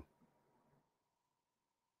 1992.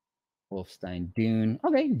 Wolfenstein, Dune.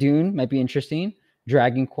 Okay, Dune might be interesting.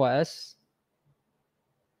 Dragon Quest.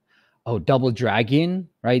 Oh, Double Dragon,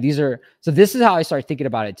 right? This is how I start thinking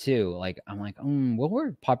about it too. I'm like, what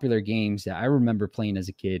were popular games that I remember playing as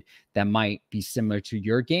a kid that might be similar to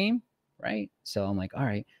your game, right? So I'm like, all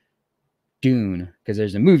right, Dune, because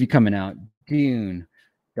there's a movie coming out. Dune,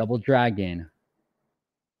 Double Dragon.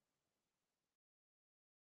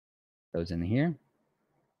 Those in here.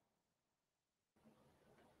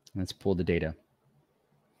 Let's pull the data.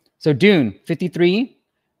 So Dune, 53,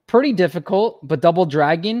 pretty difficult, but Double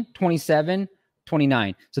Dragon, 27,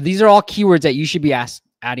 29. So these are all keywords that you should be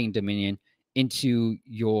adding, Dominion, into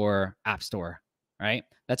your app store, right?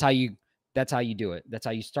 That's how you do it. That's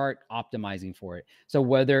how you start optimizing for it. So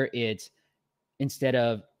whether it's, instead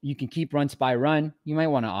of, you can keep run spy run, you might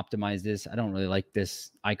want to optimize this. I don't really like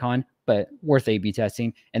this icon, but worth A/B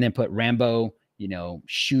testing. And then put Rambo,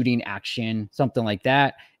 shooting action, something like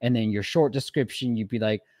that. And then your short description, you'd be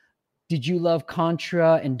like, did you love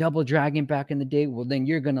Contra and Double Dragon back in the day? Well, then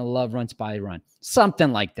you're going to love Run Spy Run.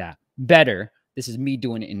 Something like that. Better. This is me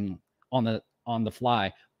doing it on the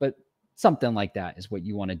fly, but something like that is what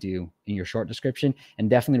you want to do in your short description, and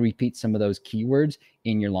definitely repeat some of those keywords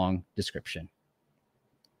in your long description.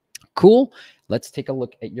 Cool. Let's take a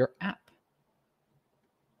look at your app.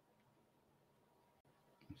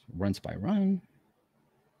 Run Spy Run.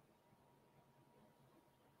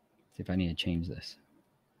 See if I need to change this.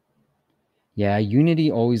 Yeah,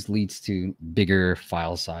 Unity always leads to bigger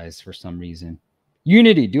file size for some reason.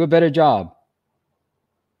 Unity, do a better job.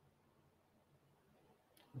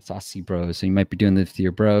 Saucy Bros. So you might be doing this with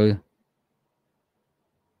your bro.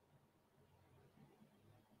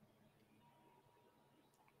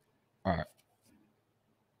 All right.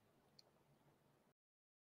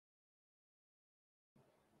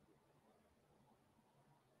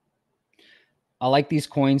 I like these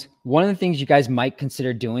coins. One of the things you guys might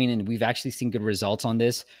consider doing, and we've actually seen good results on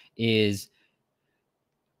this, is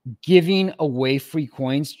giving away free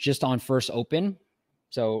coins just on first open.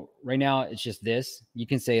 So right now it's just this. You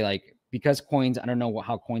can say because coins, I don't know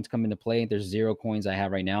how coins come into play. There's 0 coins I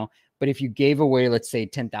have right now. But if you gave away, let's say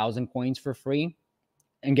 10,000 coins for free,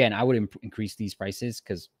 again, I would increase these prices,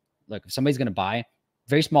 because look, if somebody's going to buy,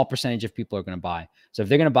 very small percentage of people are going to buy. So if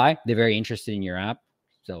they're going to buy, they're very interested in your app.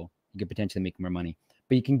 So you could potentially make more money.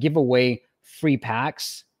 But you can give away free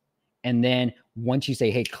packs. And then once you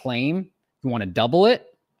say, hey, claim, you want to double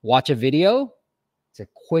it, watch a video, It's a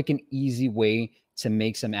quick and easy way to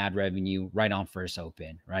make some ad revenue right on first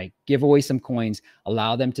open, right? Give away some coins,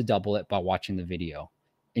 allow them to double it by watching the video,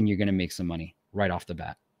 and you're going to make some money right off the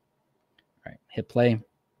bat. All right, hit play.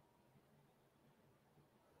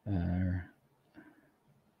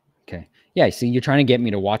 Okay. Yeah, see, you're trying to get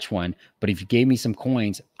me to watch one, but if you gave me some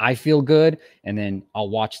coins, I feel good, and then I'll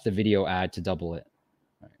watch the video ad to double it.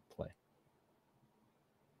 All right, play.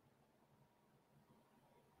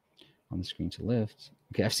 On the screen to lift.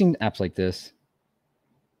 Okay, I've seen apps like this.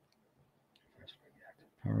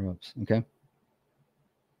 Power-ups. Okay.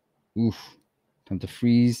 Oof. Time to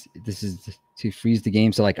freeze. This is to freeze the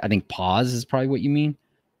game. So, like, I think pause is probably what you mean.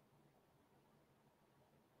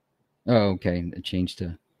 Oh, okay. It changed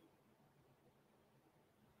to...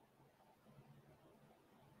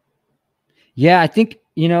 Yeah, I think,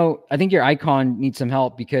 I think your icon needs some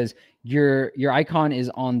help because your icon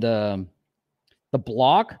is on the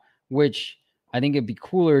block, which I think it'd be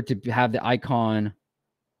cooler to have the icon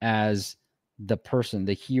as the person,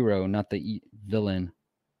 the hero, not the villain.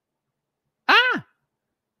 Ah!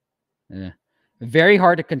 Yeah. Very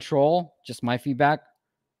hard to control. Just my feedback.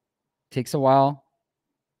 Takes a while.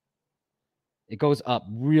 It goes up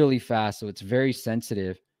really fast, so it's very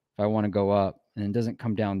sensitive if I want to go up, and it doesn't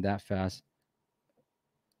come down that fast.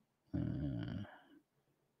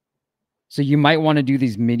 So you might want to do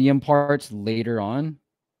these medium parts later on.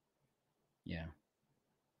 Yeah.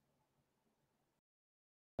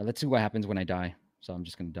 Let's see what happens when I die. So I'm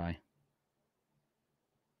just going to die.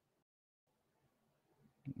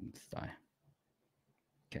 Let's die.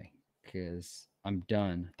 Okay. Because I'm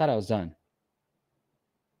done. I thought I was done.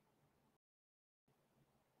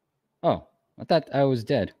 Oh, I thought I was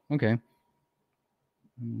dead. Okay.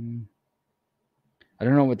 I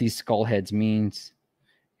don't know what these skull heads means.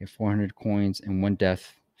 You have 400 coins and 1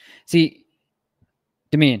 death. See,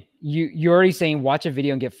 Damian, you're already saying watch a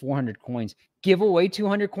video and get 400 coins. Give away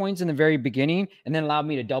 200 coins in the very beginning and then allow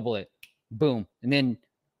me to double it. Boom. And then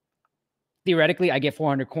theoretically I get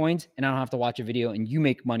 400 coins and I don't have to watch a video and you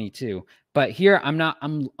make money too. But here I'm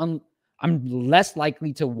less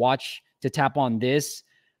likely to tap on this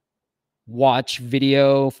watch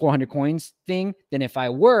video 400 coins thing than if I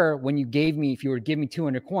were when you if you were to give me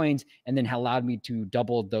 200 coins and then allowed me to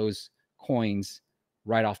double those coins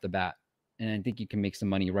right off the bat. And I think you can make some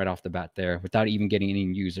money right off the bat there without even getting any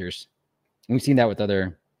users. And we've seen that with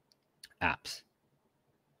other apps.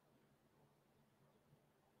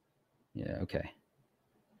 Yeah, okay.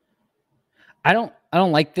 I don't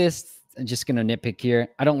like this. I'm just going to nitpick here.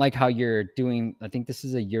 I don't like how you're doing. I think this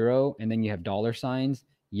is a euro and then you have dollar signs,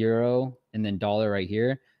 euro, and then dollar right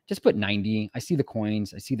here. Just put 90. I see the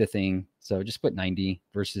coins. I see the thing. So just put 90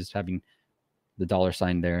 versus having the dollar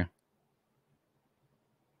sign there.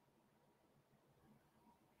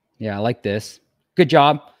 Yeah, I like this. Good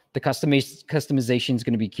job. The customization is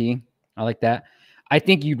going to be key. I like that. I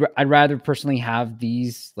think I'd rather personally have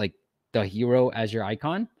these, like the hero as your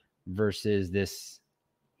icon versus this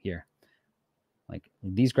here. Like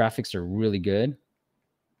these graphics are really good,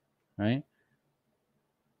 right?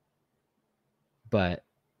 But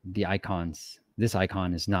the icons, this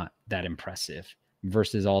icon is not that impressive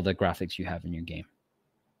versus all the graphics you have in your game.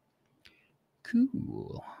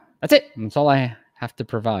 Cool. That's it. That's all I have to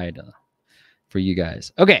provide for you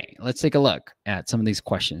guys. Okay, let's take a look at some of these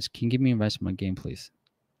questions. Can you give me advice on my game, please?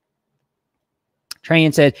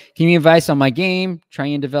 Trayan said, can you give me advice on my game?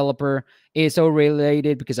 Trayan developer, ASO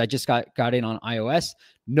related, because I just got in on iOS.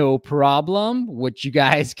 No problem. What you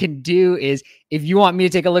guys can do is, if you want me to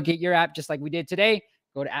take a look at your app, just like we did today,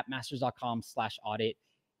 go to appmasters.com/audit.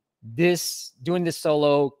 Doing this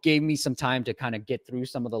solo gave me some time to kind of get through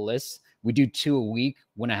some of the lists. We do 2 a week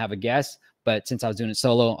when I have a guest, but since I was doing it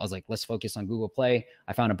solo, I was like, let's focus on Google Play.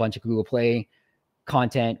 I found a bunch of Google Play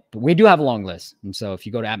content, but we do have a long list. And so if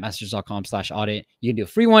you go to appmasters.com/audit, you can do a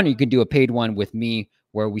free one, or you can do a paid one with me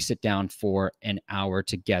where we sit down for an hour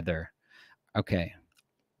together. Okay.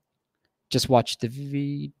 Just watch the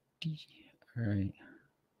video. All right.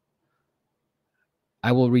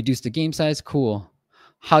 I will reduce the game size. Cool.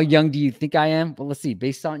 How young do you think I am? Well, let's see.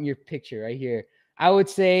 Based on your picture right here, I would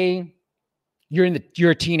say you're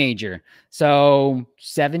a teenager. So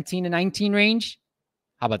 17 to 19 range.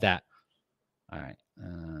 How about that? All right.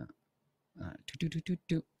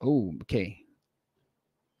 Oh, okay.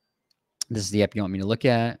 This is the app you want me to look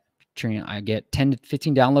at. I get 10 to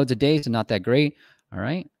 15 downloads a day, so not that great. All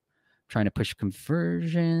right. Trying to push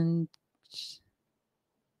conversion.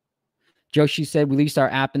 Joshi said, we released our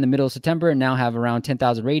app in the middle of September and now have around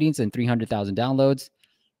 10,000 ratings and 300,000 downloads.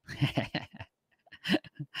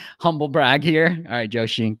 Humble brag here. All right,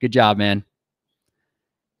 Joshi. Good job, man.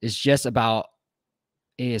 It's just about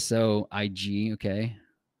ASO IG. Okay.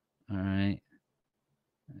 All right.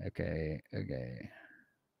 Okay.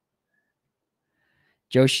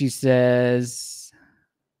 Joshi says,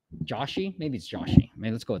 Joshi? Maybe it's Joshi.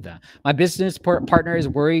 Maybe let's go with that. My business partner is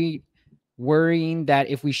worrying that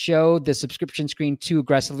if we show the subscription screen too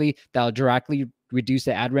aggressively, that'll directly reduce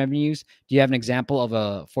the ad revenues. Do you have an example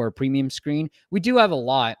of for a premium screen? We do have a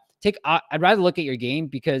lot. I'd rather look at your game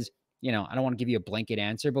because, I don't want to give you a blanket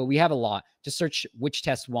answer, but we have a lot. Just search which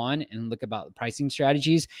test one and look about pricing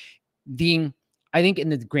strategies. I think in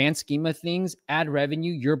the grand scheme of things, ad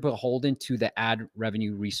revenue, you're beholden to the ad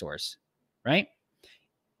revenue resource, right?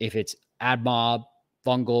 If it's AdMob,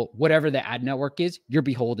 Fungal, whatever the ad network is, you're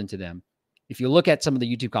beholden to them. If you look at some of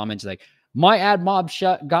the YouTube comments, like, my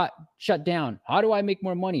AdMob got shut down. How do I make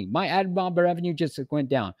more money? My AdMob revenue just went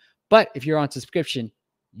down. But if you're on subscription,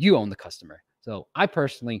 you own the customer. So I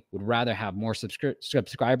personally would rather have more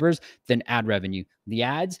subscribers than ad revenue. The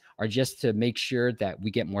ads are just to make sure that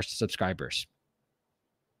we get more subscribers.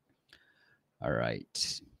 All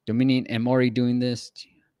right. Dominion and Maury doing this.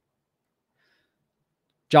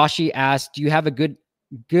 Joshi asked, do you have a good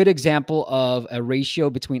example of a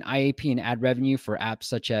ratio between IAP and ad revenue for apps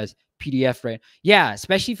such as PDF? Right? Yeah,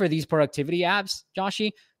 especially for these productivity apps,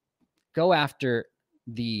 Joshi, go after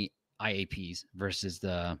the IAPs versus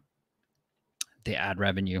the ad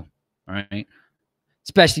revenue. All right.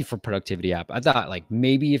 Especially for productivity app. I thought like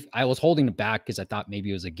maybe if I was holding it back because I thought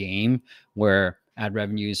maybe it was a game where ad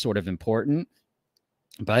revenue is sort of important.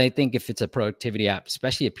 But I think if it's a productivity app,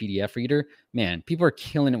 especially a PDF reader, man, people are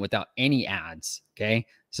killing it without any ads, okay?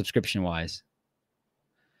 Subscription-wise.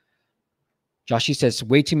 Joshi says,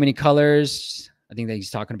 way too many colors. I think that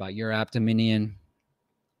he's talking about your app, Dominion.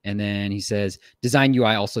 And then he says, design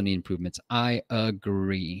UI also need improvements. I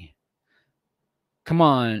agree. Come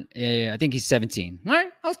on. I think he's 17. All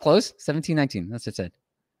right, I was close. 17, 19. That's what it said.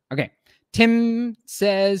 Okay. Tim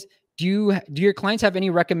says, do your clients have any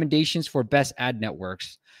recommendations for best ad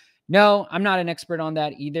networks? No, I'm not an expert on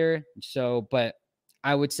that either. So, but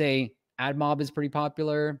I would say AdMob is pretty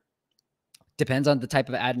popular. Depends on the type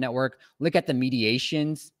of ad network. Look at the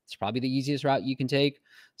mediations. It's probably the easiest route you can take.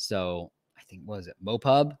 So I think, what is it?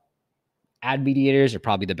 MoPub. Ad mediators are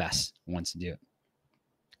probably the best ones to do it.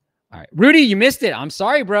 All right. Rudy, you missed it. I'm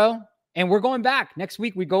sorry, bro. And we're going back. Next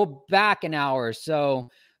week, we go back an hour. So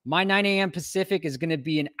my 9 a.m. Pacific is going to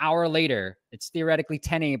be an hour later. It's theoretically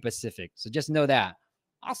 10 a.m. Pacific. So just know that.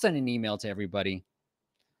 I'll send an email to everybody.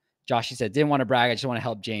 Josh, said, didn't want to brag. I just want to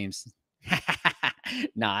help James.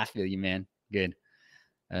 Nah, I feel you, man. Good.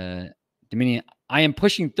 Dominion, I am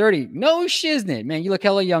pushing 30. No shiznit, man. You look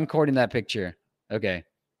hella young according to that picture. Okay.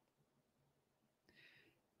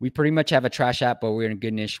 We pretty much have a trash app, but we're in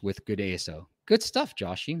good niche with good ASO. Good stuff,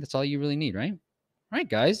 Joshy. That's all you really need, right? All right,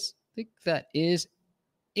 guys. I think that is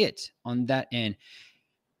it on that end.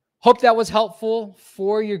 Hope that was helpful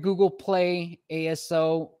for your Google Play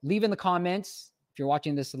ASO. Leave in the comments. If you're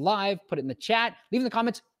watching this live, put it in the chat. Leave in the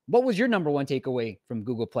comments, what was your number one takeaway from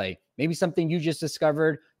Google Play? Maybe something you just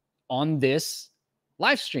discovered on this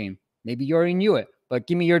live stream. Maybe you already knew it, but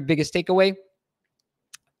give me your biggest takeaway.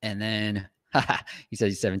 And then he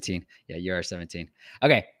says he's 17. Yeah, you are 17.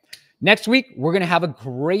 Okay. Next week, we're going to have a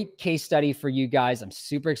great case study for you guys. I'm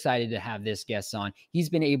super excited to have this guest on. He's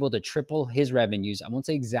been able to triple his revenues. I won't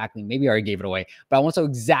say exactly. Maybe I already gave it away, but I won't say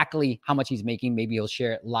exactly how much he's making. Maybe he'll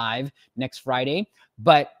share it live next Friday.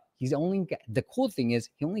 But the cool thing is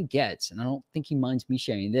he only gets, and I don't think he minds me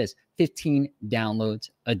sharing this, 15 downloads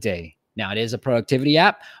a day. Now, it is a productivity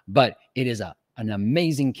app, but it is an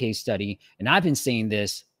amazing case study. And I've been saying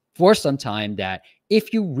this for some time that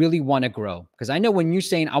if you really want to grow, because I know when you're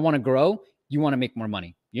saying I want to grow, you want to make more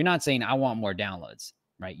money. You're not saying I want more downloads,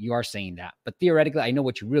 right? You are saying that. But theoretically, I know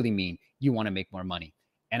what you really mean. You want to make more money.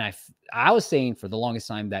 And I was saying for the longest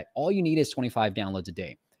time that all you need is 25 downloads a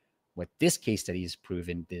day. What this case study has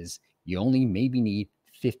proven is you only maybe need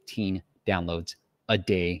 15 downloads a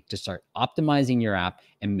day to start optimizing your app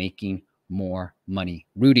and making more money.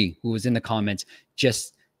 Rudy, who was in the comments,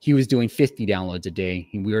 he was doing 50 downloads a day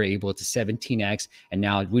and we were able to 17x. And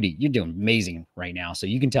now, Rudy, you're doing amazing right now. So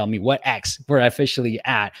you can tell me what X we're officially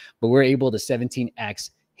at, but we're able to 17x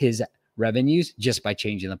his revenues just by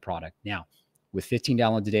changing the product. Now, with 15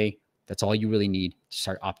 downloads a day, that's all you really need to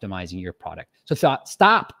start optimizing your product. So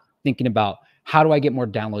stop thinking about how do I get more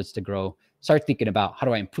downloads to grow? Start thinking about how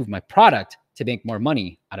do I improve my product to make more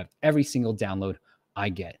money out of every single download I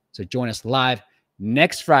get. So join us live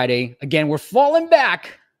next Friday. Again, we're falling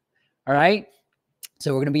back. All right.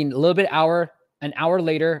 So we're going to be a little bit an hour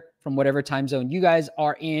later from whatever time zone you guys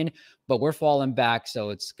are in, but we're falling back. So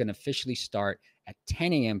it's going to officially start at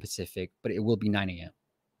 10 a.m. Pacific, but it will be 9 a.m.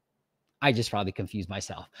 I just probably confused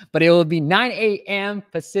myself, but it will be 9 a.m.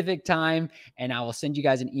 Pacific time. And I will send you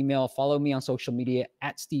guys an email. Follow me on social media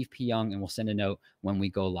at Steve P. Young, and we'll send a note when we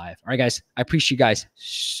go live. All right, guys. I appreciate you guys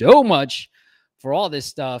so much for all this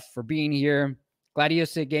stuff, for being here.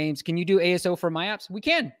 Gladius Games. Can you do ASO for my apps? We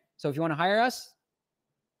can. So if you want to hire us,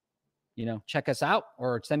 check us out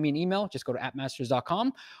or send me an email. Just go to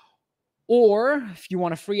appmasters.com. Or if you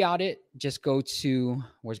want a free audit, just go to,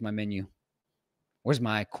 where's my menu? Where's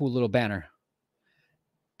my cool little banner?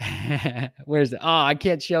 Where's it? Oh, I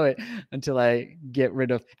can't show it until I get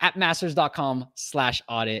rid of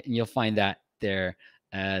appmasters.com/audit, and you'll find that there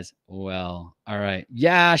as well. All right.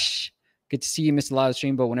 Yash, good to see you. Missed a lot of the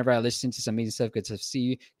stream, but whenever I listen to some amazing stuff, good stuff to see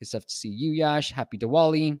you. Good stuff to see you, Yash. Happy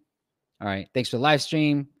Diwali. All right. Thanks for the live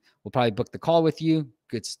stream. We'll probably book the call with you.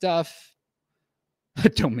 Good stuff.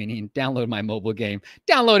 Dominion, download my mobile game.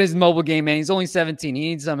 Download his mobile game, man. He's only 17. He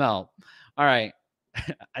needs some help. All right.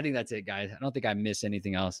 I think that's it, guys. I don't think I missed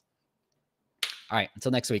anything else. All right.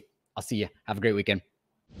 Until next week. I'll see you. Have a great weekend.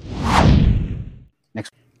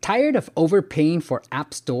 Next. Tired of overpaying for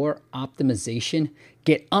App Store optimization?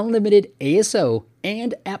 Get unlimited ASO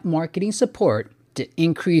and app marketing support to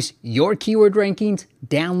increase your keyword rankings,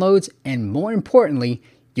 downloads, and more importantly,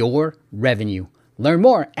 your revenue. Learn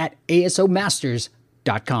more at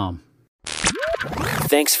asomasters.com.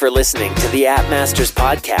 Thanks for listening to the App Masters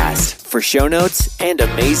podcast. For show notes and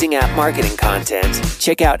amazing app marketing content,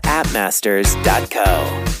 check out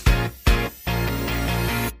appmasters.co.